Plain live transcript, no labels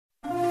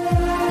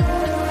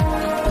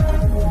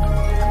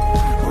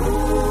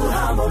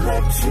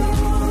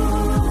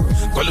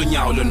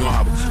Kolonyawo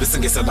lonwabo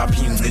besingese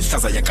lapha ingci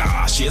ihlaza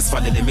yakashi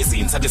esivalele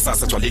emizini sathi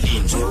sasa gcwale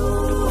linje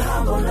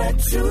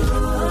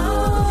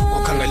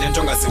ukhangele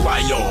into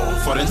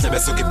ongaziwayo for endlebe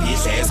esuke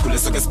ibhidle esikhule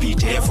esuke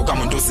esibhidef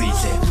ukamuntu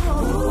uzidle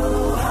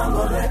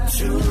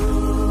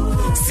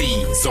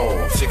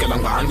sizo fikela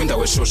ngani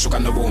kwindawo eshushu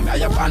kanobomi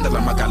ayabanda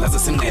la magala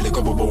zesinqele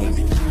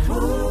kobobomi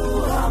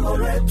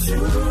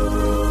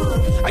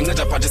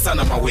anceda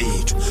phathisana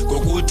mawethu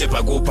ngokude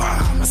bhakupha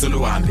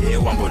masoluhambe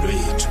uhambo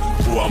lwethu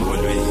uhambo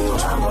lwethu.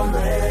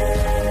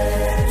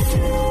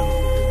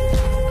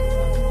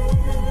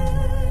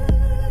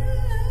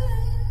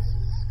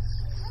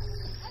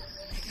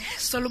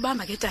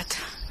 Solubamba ke tata.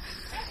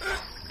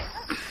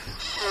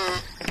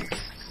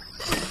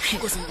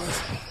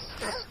 Nkosinkosi.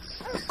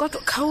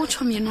 Kodwa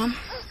khawutsho myeni wami.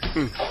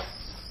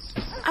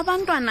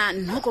 Abantwana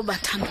noko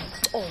bathanda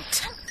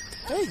ucotha.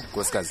 Hey,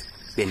 nkosikazi,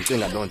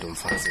 bengicinga lonto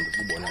mfazi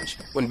ngikubona nje.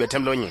 Unibethe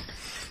emlonyeni.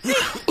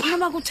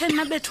 Noma kutheni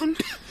nabethuna?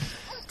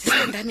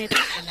 Disendane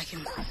eqhala ke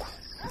ngoku.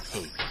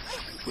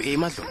 Hey,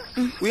 madlo.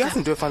 Uyazi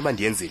into efanele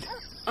bandiyenzile.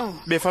 Oh.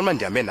 Befanele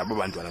ndihambene nabo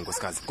bantwana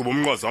nkosikazi. Kuba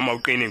umnqozo wami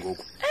awuqini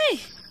ngoku. Hey.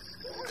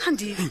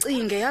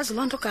 Kandicinge yazi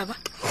lonto gaba.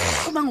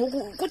 Kuba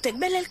ngoku kude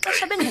kubele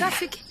ixesha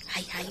bengekafiki.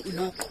 Hayi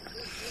noko.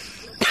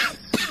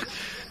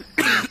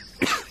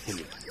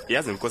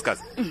 Yazi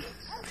nkosikazi.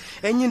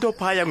 Enye into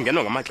phaya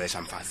kungenwa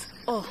ngamaxesha mfazi.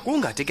 Oh.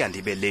 Kungathi ke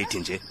ndibe late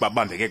nje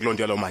babambeke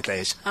kulonto yalo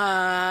maxesha.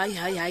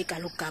 Hayi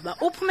kaloku gaba.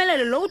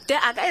 Uphumelele lo ude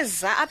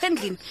akeza apha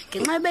endlini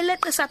ngenxa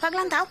yebeleqisa apha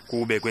kula ndawo.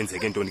 Kube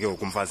kwenzeke intoni ke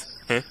ngokumfazi?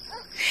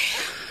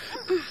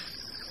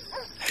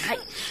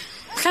 Hayi.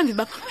 Mhlambi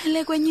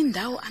baphumelele kwenye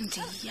indawo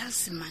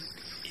andiyazi man.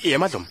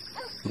 Madlomo.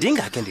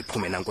 Ndingakhe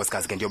ndiphume na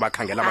nkosikazi ke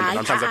ndiyobakhangela abantu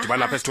namhlanje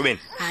adibana apha esithubeni.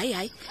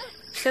 Hayi.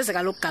 Hleze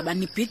kaloku gaba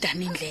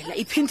nibhidana indlela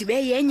iphindi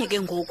beyenye ke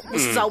ngoku.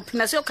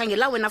 Usizawuphinda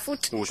siyokhangela wena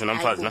futhi. Usho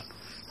namfazi na?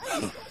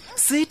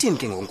 Sithini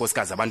ke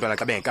ngonkosikazi abantwana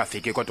xa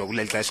bengekafiki kodwa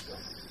kuleli xesha?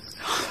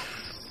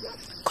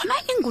 Khona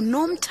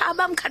ingunomtha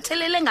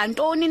abamkhathelele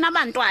ngantoni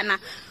nabantwana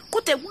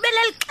kude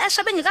kubeleli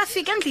xesha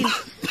bengekafiki endlini.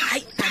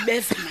 Hayi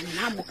abeve mani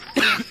nabo.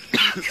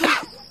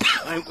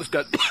 Hayi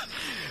nkosikazi.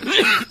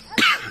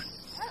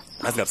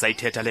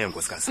 Masingabusayithetha leyo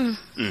nkosikazi.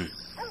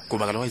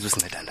 Kuba kaloku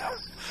ayizusinceda ndawo.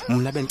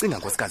 Mna bengicinga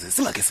nkosikazi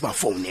singakhe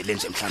sibafowunele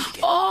nje mhlambi ke.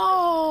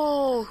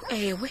 Oh,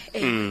 ewe.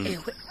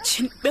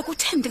 Thini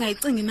bekutheni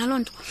ndingayicingi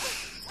nalonto?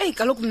 Hey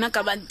kaloku mina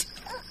gabanti.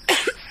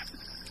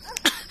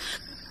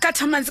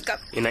 Katha amanzi ka.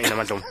 Ina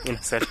madlomo,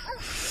 sel.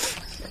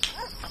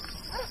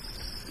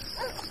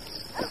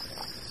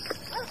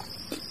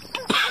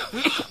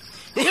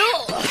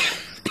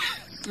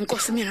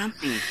 Nkosi Miram.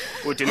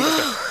 Uthini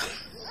nkosikazi?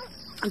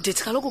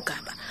 Ndithi kaloku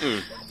gaba.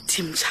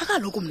 Thimtsha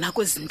kaloku mna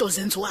kwezinto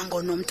zenziwa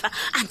ngonomtha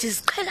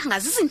andiziqhela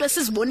ngazi izinto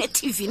esizibone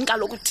eTV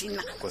kaloku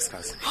thina.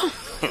 Nkosikazi.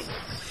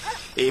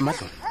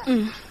 Madlomo.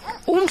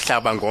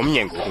 Umhlaba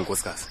ngomnye ngoku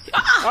nkosikazi.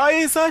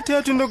 Hayi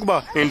sathetha into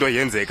kuba into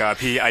yenzeka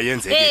phi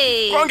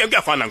ayenzeki. Konke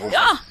kuyafana ngoku.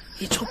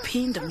 Itsho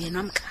phinda myeni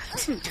wami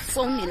khathi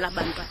ndifowunela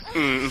abantu.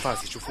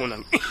 Mfazi itsho ufuna.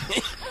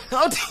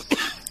 Awuthi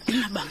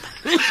inabamba.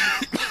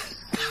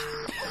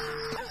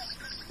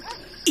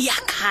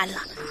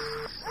 Iyakhala.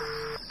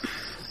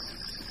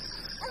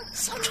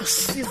 Satsho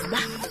siva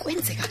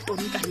kwenzeka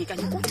ntoni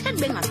kanye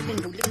kutheni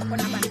bengaphenduli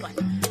khona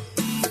abantwana.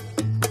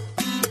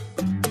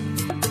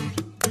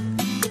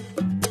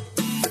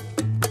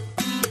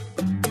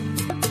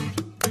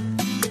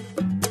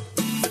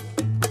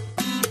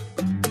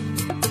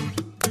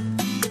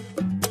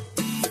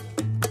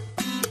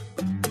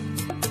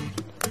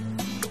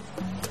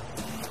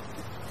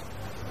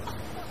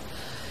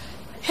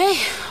 Hey,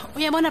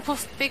 uyabona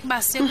phofu big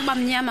bus sekuba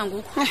mnyama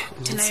ngoku.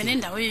 Thina yona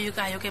indawo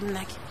yoyikayo ke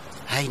mnaki.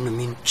 Hayi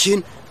nomini,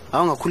 Jin,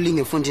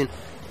 awungakhulinge mfundini.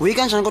 Uyi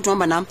kanjani kodwa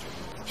uhamba nami?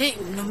 Hey,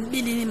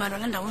 nombilini imali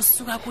la ndawo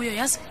sisuka kuyo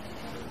yazi.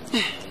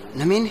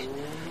 Nomini.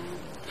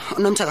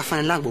 Unomtha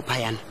kafanelanga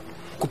bophayana.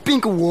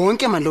 Kupinki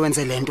wonke manje lo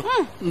wenze lento.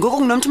 Ngoko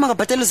kunomtha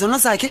makabhatele zona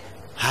zakhe.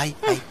 Hayi.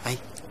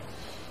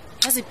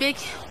 Yazi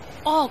bheki,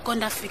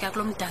 ndafika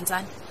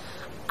kulomdantsane.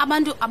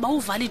 Abantu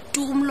abawuvali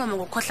tu umlomo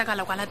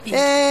ngokhohlakala kwalaphi.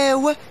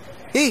 Ewe.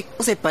 Hey,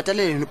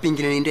 usayibhatalele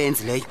noPinkile into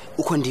eyenzileyo.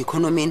 Ukho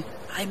ndikhonomini.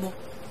 Hayibo.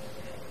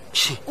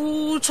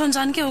 Utsho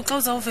njani ke uxa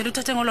uzawuvela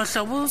uthathe ngolo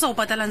hlobo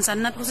uzawubhatala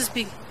njani nathi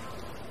kusisipiki?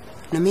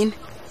 Nomini,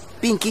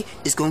 Pinky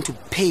is going to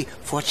pay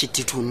for what she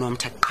did to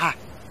Nomtha qha.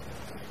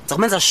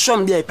 Zakumenza sure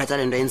mbiya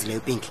ibhatala into eyenzileyo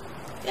Pinky.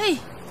 Hey,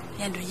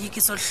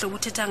 yandoyikisa olhlobo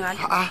uthetha ngalo.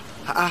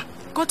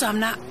 Kodwa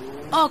mna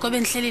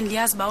bendihleli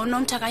ndiyazi ba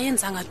uNomtha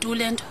akayenzanga tu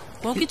lento.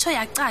 Ngoku itsho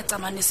yacaca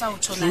manje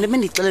sawutsho la. Nina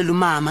bendixelela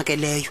umama ke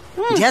leyo.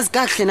 Ndiyazi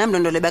kahle nami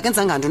lonto le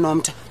bakenza nganto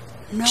uNomtha.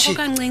 Noko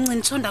kancinci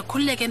ntsho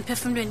ndakhululeke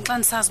emphefumulweni xa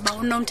ndisazi ba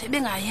uNomtha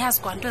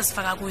bengayazi kwanto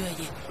ezifaka kuyo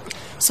yena.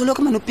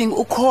 Soloko manje uPinky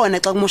ukhona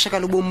xa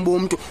kumoshakala ubomi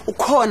bomntu.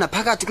 Ukhona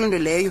phakathi kulento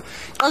leyo.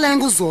 Qala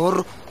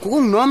nguzoro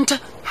ngokunginomtha.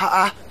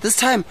 This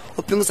time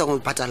uPinky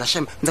uzakubhatala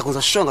shem. Ndiza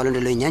kwenza shonga lonto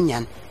leyo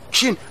nyanyana.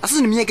 Shin,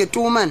 asizindimiyeke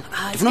tu man.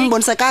 Ndifuna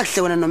umbonisa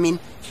kahle wena nomini.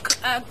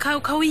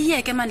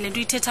 Khawuyeke manje lento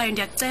uyithethayo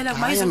ndiyacela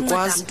kuba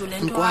izokunceda umuntu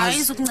lento.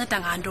 Ayizukunceda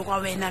nganto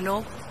kwawena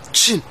lo.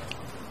 Shin.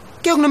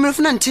 Ke kunomini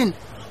ufuna ndithini?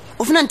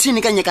 ufuna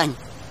ndithini kanye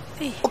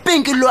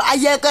upinki lo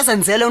ayeke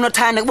azenzele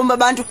unothanda kubomba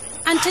abantu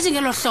andithethi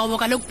ngelo hlobo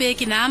kaloku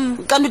Bheki nam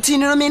kanti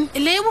uthini nomini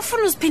le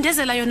ubufuna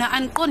uziphindezela yona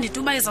andiqondi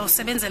tuba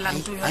izawusebenzela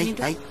mntu yona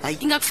into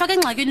ingakufaka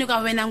engxakini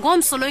kwawena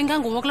ngomsolo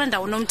inganguwo kulaa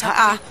ndawo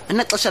nomthatha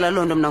anaxesha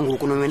laloo nto mna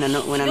ngoku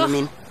wena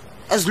nomini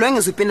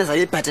ezilwenge ziphinda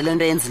ibhatele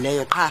into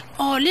eyenzileyo qha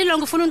lilo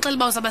ngifuna undixela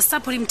uba uzawuba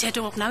sisaphula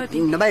imithetho ngoku nawe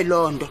Pinki noba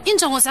yiloo nto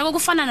iinjongo zakho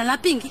kufana nalaa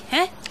Pinki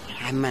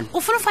hayi man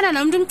ufuna ufana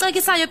nomntu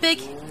umcekisayo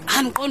Bheki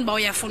andiqondi uba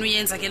uyafuna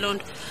uyenza ke loo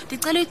nto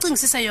ndicela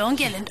uyicingisise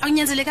yonke le nto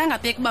akunyanzelekanga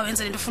Bheki uba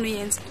wenze le nto ufuna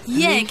uyenza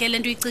yeke le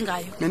nto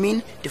uyicingayo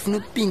nomini ndifuna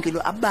upinki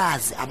lo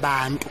abazi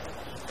abantu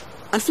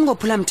andifuni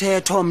ngophula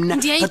mthetho mna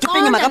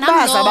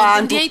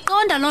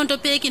ndiyayiqonda loo nto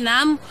Bheki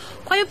nam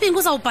kwaye upinki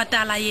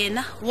uzawubhatala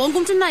yena wonke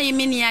umntu unayo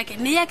imini yakhe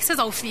neyakhe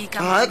sezawufika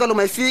hayi kalo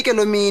mayifike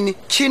lo mini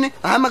tyhini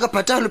hayi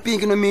makabhatala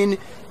upinki nomini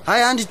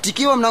hayi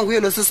andidikiwe mna nguye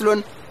lo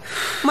sisilona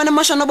mane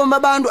masha nobomi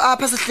babantu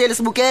apha sihleli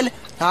sibukele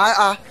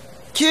hayi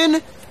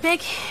tyhini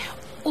Bheki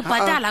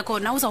ubhatala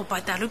khona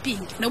uzawubhatala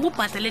upinki noba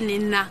ubhatale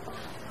nini na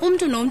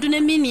umntu nomntu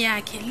nemini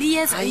yakhe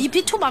liyeza yiphi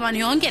ithuba mani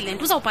yonke le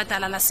nto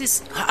uzawubhatala la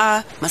sisi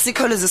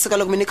masikhawulezise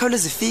kaloku mina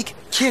ikhawuleze ifike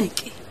tyhini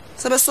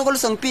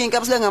sebesokolisa ngipinki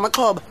apha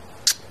silengamaxhoba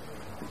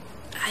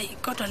hayi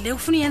kodwa le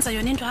ufuna uyenza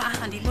yona into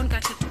andiyiboni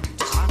kahle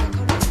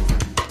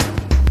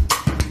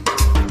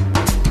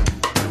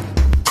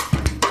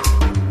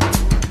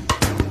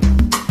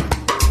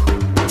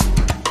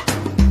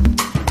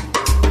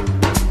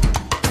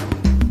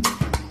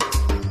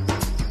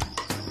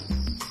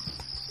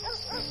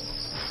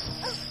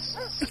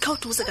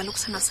khawuduze kaloku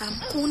sana sam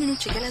kunini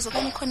ujikelezo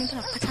okanye ikhona into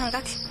engakuphathanga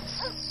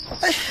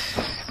kakuhle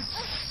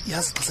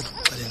yazi xa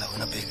sendikuxelela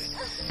wena Bheki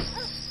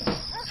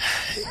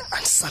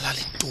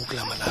andisalali tu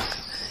kula malanga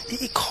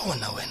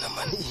ikhona wena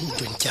mani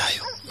into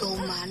entyayo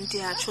mani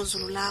ndiyatsho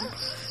zulu lam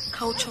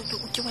khawutsho ke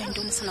utyiwa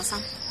yintoni sana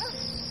sam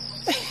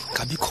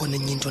ngabi khona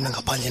enye into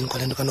nangaphandleni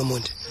kwale nto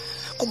kaNomonde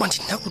kuba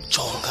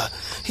ndinakujonga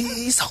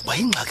izawuba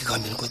yingxaki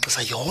kuhambeni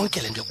kwexesha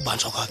yonke le nto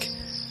yokubanjwa kwakhe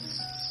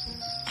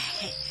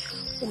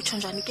utsho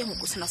njani ke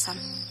ngoku sana sam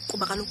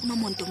kuba kaloku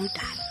uNomonde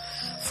omdala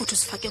futhi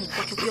usifake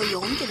ngokwakhe kuyo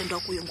yonke le nto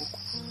akuyo ngoku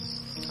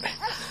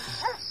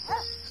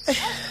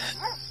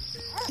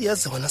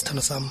yazi wena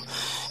sithando sam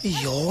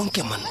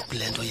yonke mani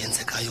kule nto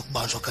yenzekayo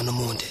ukubanjwa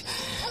kaNomonde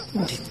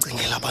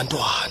ndicingela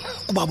abantwana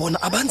kuba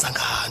bona abenza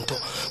nganto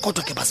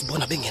kodwa ke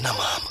basibona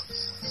bengenamama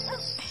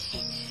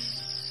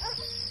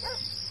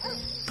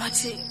but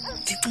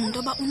ndicinga into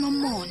yoba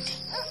uNomonde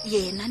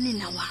yena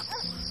nina wabo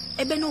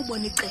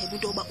ebenobona icebo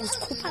into yoba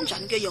uzikhupha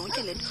njani kuyo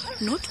yonke le nto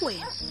not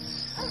wena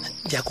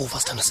ndiyakuva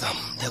sithando sam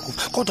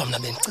ndiyakuva kodwa mna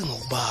bendicinga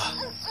ukuba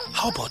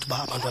how about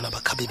uba abantwana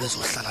bakhabe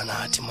bezohlala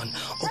nathi mani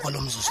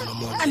okwalo mzuzu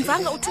Nomonde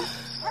andivanga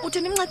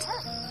uthini mncedi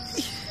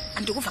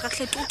andikuva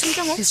kakuhle tu uthini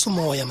ke ngoku hlisa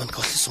umoya mani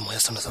khawuhlisa umoya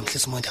sithando sam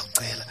hlisa umoya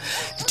ndiyakucela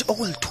ndithi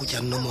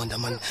okwelithutyana Nomonde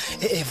mani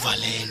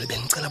evalelwe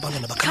bendicela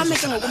abantwana bakhabe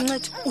ke ngoku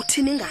mncedi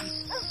uthini ngami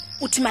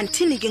uthi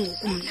mandithini ke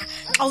ngoku mna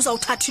xa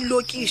uzawuthatha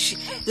ilokishi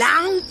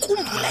laa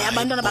nkumbula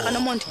yabantwana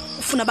bakaNomonde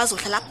ufuna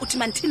bazohlala lapho uthi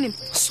mandithini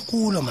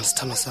sikulo mani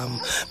sithando sam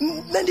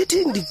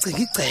bendithi ndicinga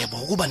icebo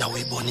ukuba nawe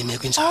uyibona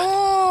imeko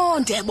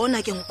enjani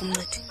ndiyabona ke ngoku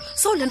mncedi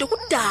so le nto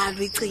kudala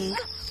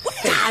uyicinga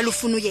kudala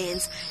ufuna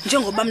uyenza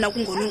njengoba mna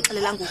kungona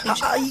ungixelela ngoku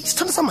nje hayi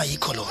sithando sam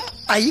ayikho loo nto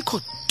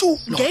ayikho tu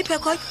ngeyiphi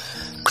ekhoyo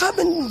qha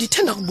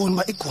bendithenda kubona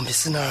uba igumbi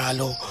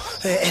sinalo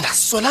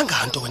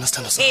andasisolanga nto wena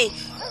sithando sam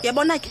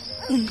yabona ke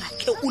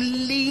ungakhe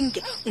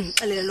ulinge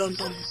ungixelele loo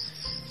nto mna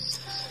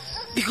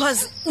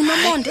because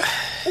uNomonde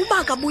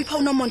uba kabuyi pha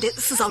uNomonde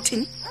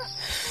sizawuthini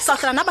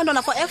sawuhlala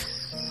nabantwana forever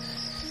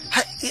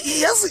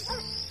yazi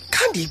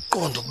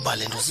khandiyiqonda ukuba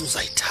le nto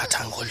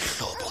uzayithatha ngolu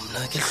hlobo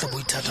mna ke hlobo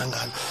uyithatha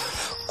ngalo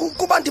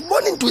kuba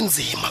ndibona into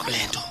enzima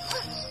kule nto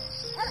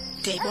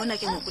ndiyayibona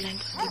ke ngoku le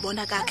nto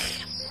ndiyibona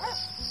kakuhle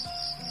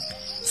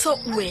so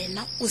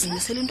wena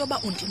uzimisela into yoba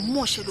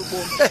undimoshele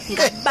ubomi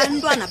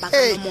ngabantwana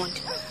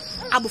bakaNomonde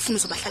abufuna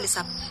uzobahlalisa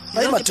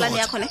apha yonke plan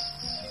yakho ne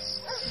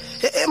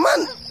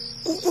man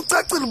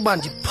ucacile ukuba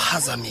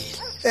ndiphazamile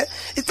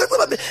icacile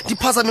babe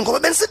ndiphazamile ngoba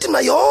benisithi mna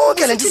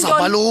yonke le nto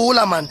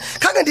izawubalula mani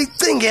khange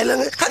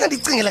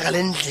ndicingele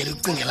ngale ndlela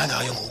ucingela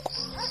ngayo ngoku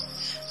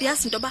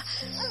yazi into yoba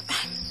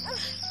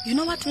you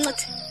know what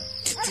Ncedi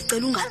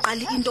ndicela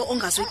ungaqali into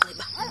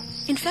ongazuyigqiba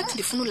in fact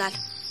ndifuna ulala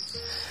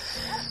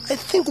I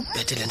think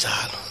ubhetele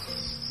njalo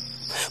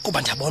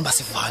kuba ndiyabona uba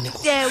sivane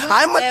ngoku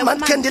hayi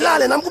mandikhe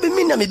ndilale nam kuba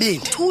imini yam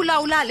ibindi thula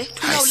ulale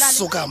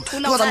sukam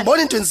because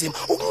andibona into enzima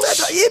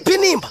ukunceda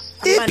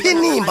iphi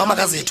inimba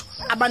makazethu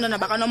abantwana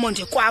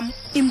bakaNomonde kwam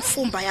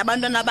imfumba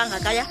yabantwana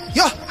abangakaya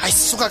yo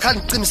ayisuka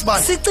khandicime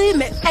isibane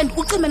sicime and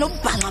ucime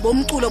nobubhanxa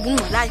bomculo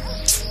obungxolayo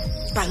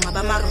bhanxa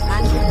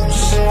bamaromani